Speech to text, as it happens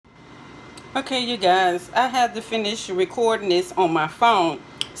Okay, you guys, I had to finish recording this on my phone,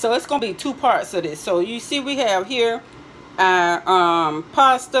 so it's gonna be two parts of this. So you see, we have here our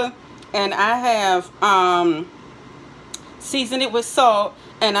pasta, and I have seasoned it with salt,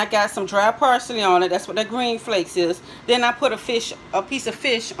 and I got some dry parsley on it. That's what the green flakes is. Then I put a piece of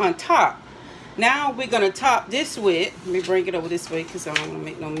fish on top. Now we're gonna top this with, let me bring it over this way because I don't want to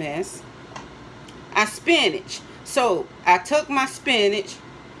make no mess. Our spinach. So I took my spinach,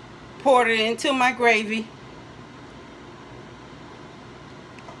 poured it into my gravy,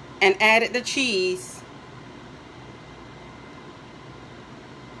 and added the cheese.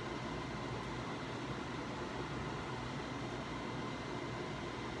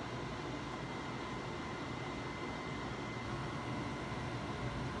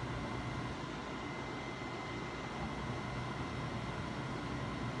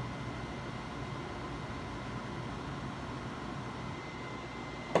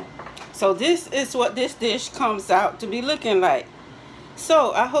 So this is what this dish comes out to be looking like.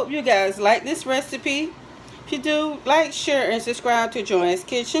 So I hope you guys like this recipe. If you do, like, share, and subscribe to Joanne's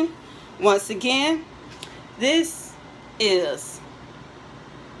Kitchen. Once again, this is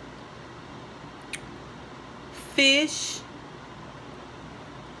fish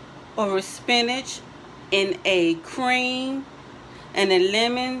over spinach in a cream and a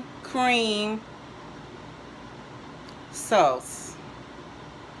lemon cream sauce.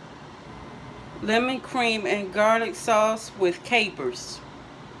 Lemon cream and garlic sauce with capers.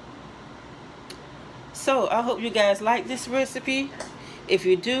 So I hope you guys like this recipe. If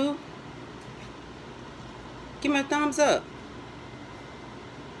you do, give me a thumbs up.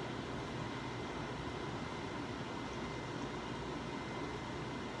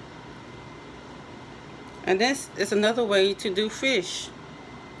 And this is another way to do fish.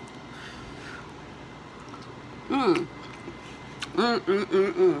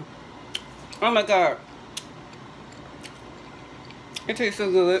 Oh my God. It tastes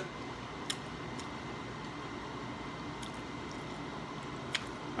so good.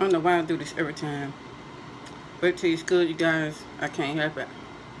 I don't know why I do this every time, but it tastes good, you guys. I can't help it.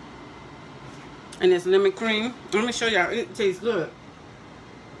 And it's lemon cream. Let me show y'all. It tastes good.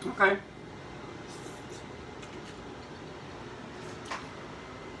 Okay.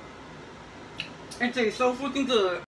 It tastes so freaking good.